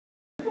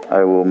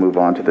I will move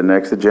on to the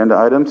next agenda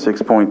item,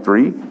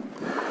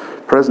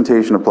 6.3.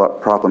 Presentation of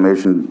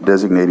proclamation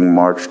designating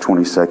March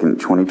 22nd,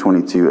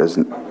 2022 as,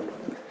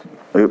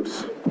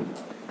 oops,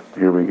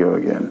 here we go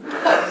again,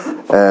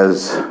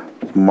 as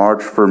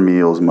March for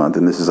Meals Month,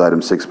 and this is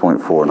item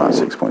 6.4, not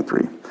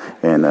 6.3.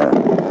 And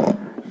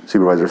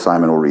Supervisor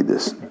Simon will read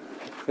this.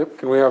 Yep,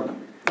 can we have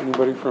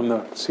anybody from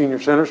the senior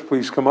centers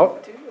please come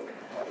up?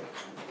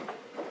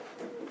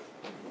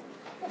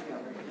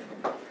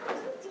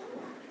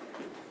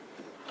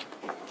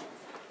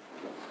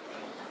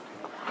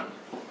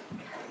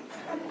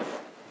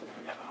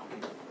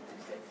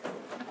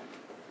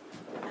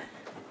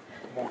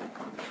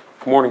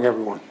 Good morning,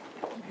 everyone.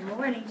 Good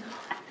morning.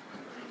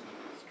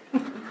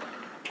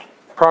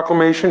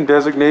 Proclamation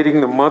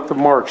designating the month of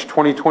March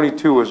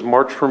 2022 as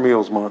March for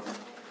Meals Month.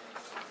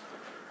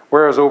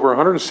 Whereas over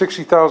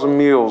 160,000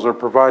 meals are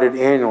provided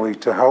annually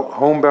to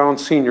homebound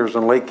seniors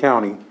in Lake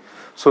County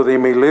so they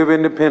may live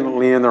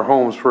independently in their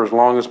homes for as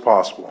long as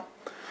possible.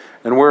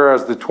 And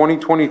whereas the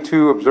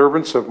 2022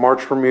 observance of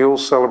March for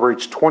Meals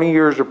celebrates 20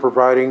 years of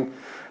providing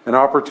an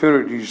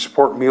opportunity to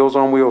support Meals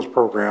on Wheels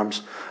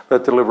programs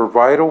that deliver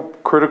vital,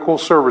 critical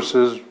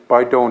services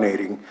by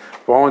donating,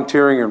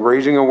 volunteering, and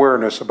raising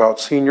awareness about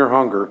senior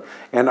hunger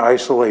and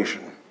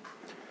isolation.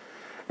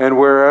 And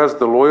whereas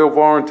the loyal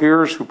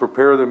volunteers who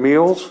prepare the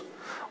meals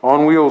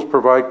on wheels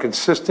provide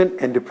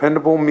consistent and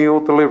dependable meal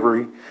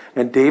delivery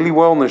and daily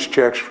wellness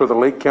checks for the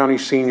Lake County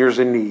seniors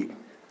in need.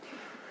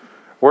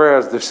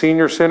 Whereas the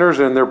senior centers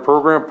and their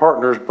program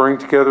partners bring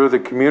together the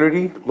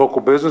community,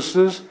 local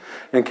businesses,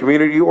 and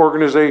community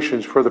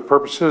organizations for the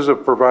purposes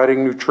of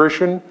providing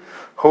nutrition,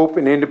 hope,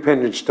 and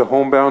independence to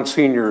homebound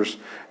seniors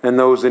and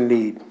those in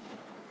need.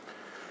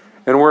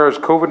 And whereas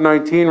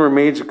COVID-19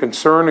 remains a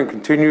concern and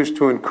continues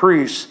to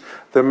increase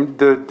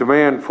the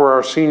demand for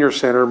our senior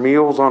center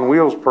Meals on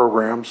Wheels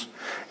programs,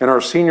 and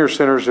our senior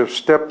centers have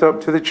stepped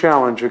up to the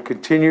challenge and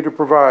continue to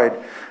provide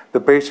the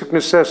basic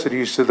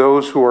necessities to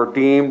those who are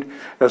deemed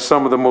as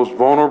some of the most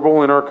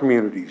vulnerable in our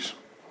communities.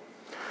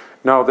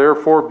 Now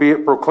therefore be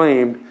it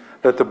proclaimed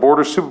that the Board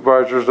of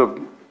Supervisors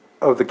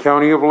of the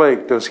County of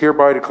Lake does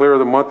hereby declare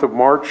the month of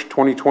March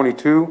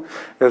 2022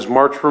 as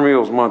March for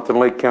Meals Month in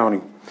Lake County,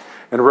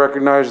 and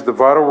recognize the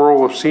vital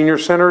role of senior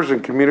centers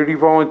and community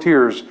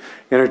volunteers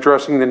in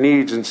addressing the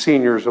needs and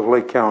seniors of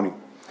Lake County.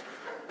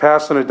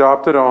 Passed and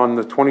adopted on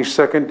the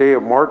 22nd day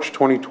of March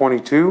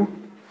 2022,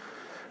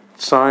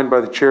 signed by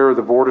the Chair of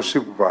the Board of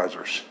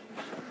Supervisors.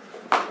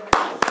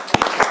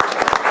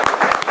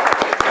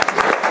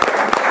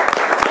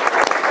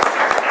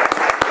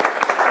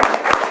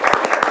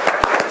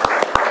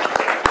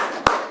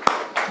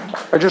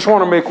 I just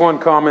want to make one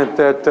comment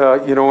that,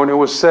 and it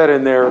was said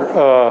in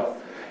there,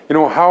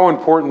 how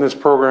important this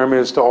program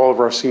is to all of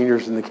our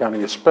seniors in the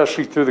county,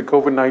 especially through the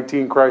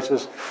COVID-19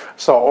 crisis.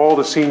 Saw all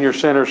the senior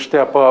centers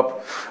step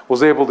up,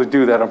 was able to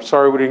do that. I'm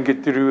sorry we didn't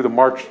get to do the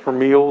March for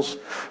Meals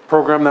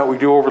program that we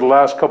do over the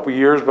last couple of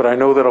years, but I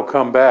know that'll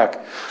come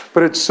back.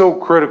 But it's so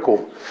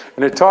critical.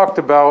 And it talked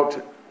about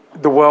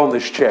the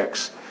wellness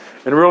checks.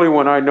 And really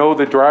when I know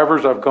the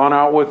drivers, I've gone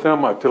out with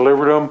them, I've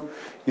delivered them,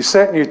 you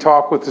sit and you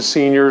talk with the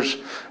seniors,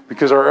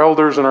 because our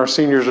elders and our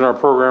seniors in our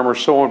program are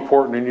so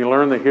important, and you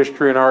learn the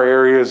history in our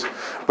areas.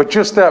 But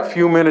just that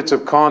few minutes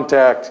of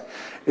contact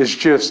is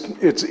just,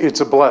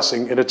 it's a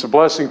blessing. And it's a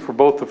blessing for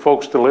both the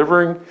folks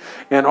delivering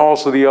and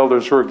also the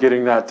elders who are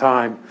getting that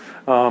time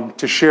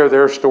to share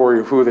their story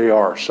of who they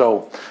are.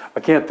 So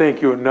I can't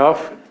thank you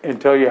enough and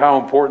tell you how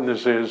important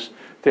this is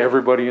to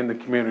everybody in the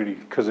community,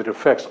 because it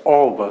affects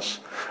all of us,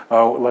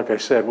 like I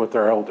said, with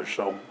our elders.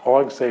 So all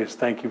I can say is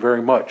thank you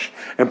very much.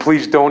 And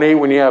please donate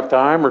when you have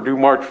time, or do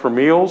March for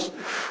Meals,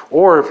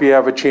 or if you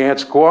have a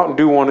chance, go out and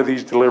do one of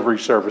these delivery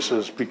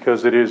services,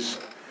 because it's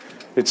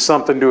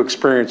something to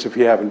experience if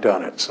you haven't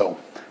done it. So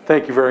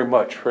thank you very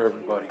much for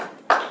everybody.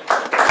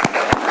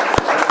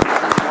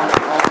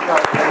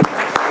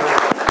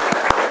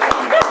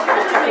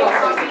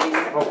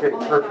 Okay,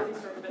 perfect.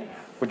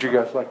 Would you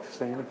guys like to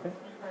say anything?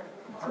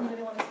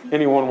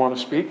 Anyone want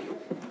to speak?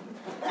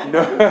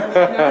 No.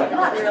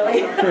 Not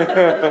really.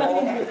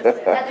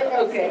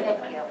 Okay.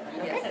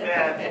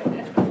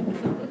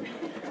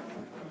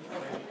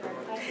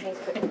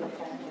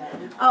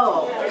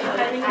 Oh.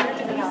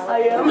 I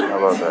am. How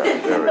about that?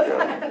 There we go.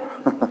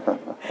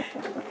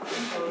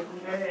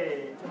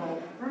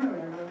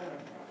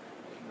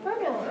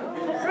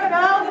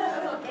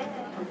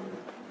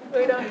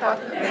 We don't talk.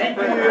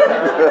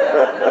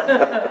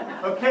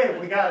 Okay,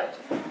 we got it.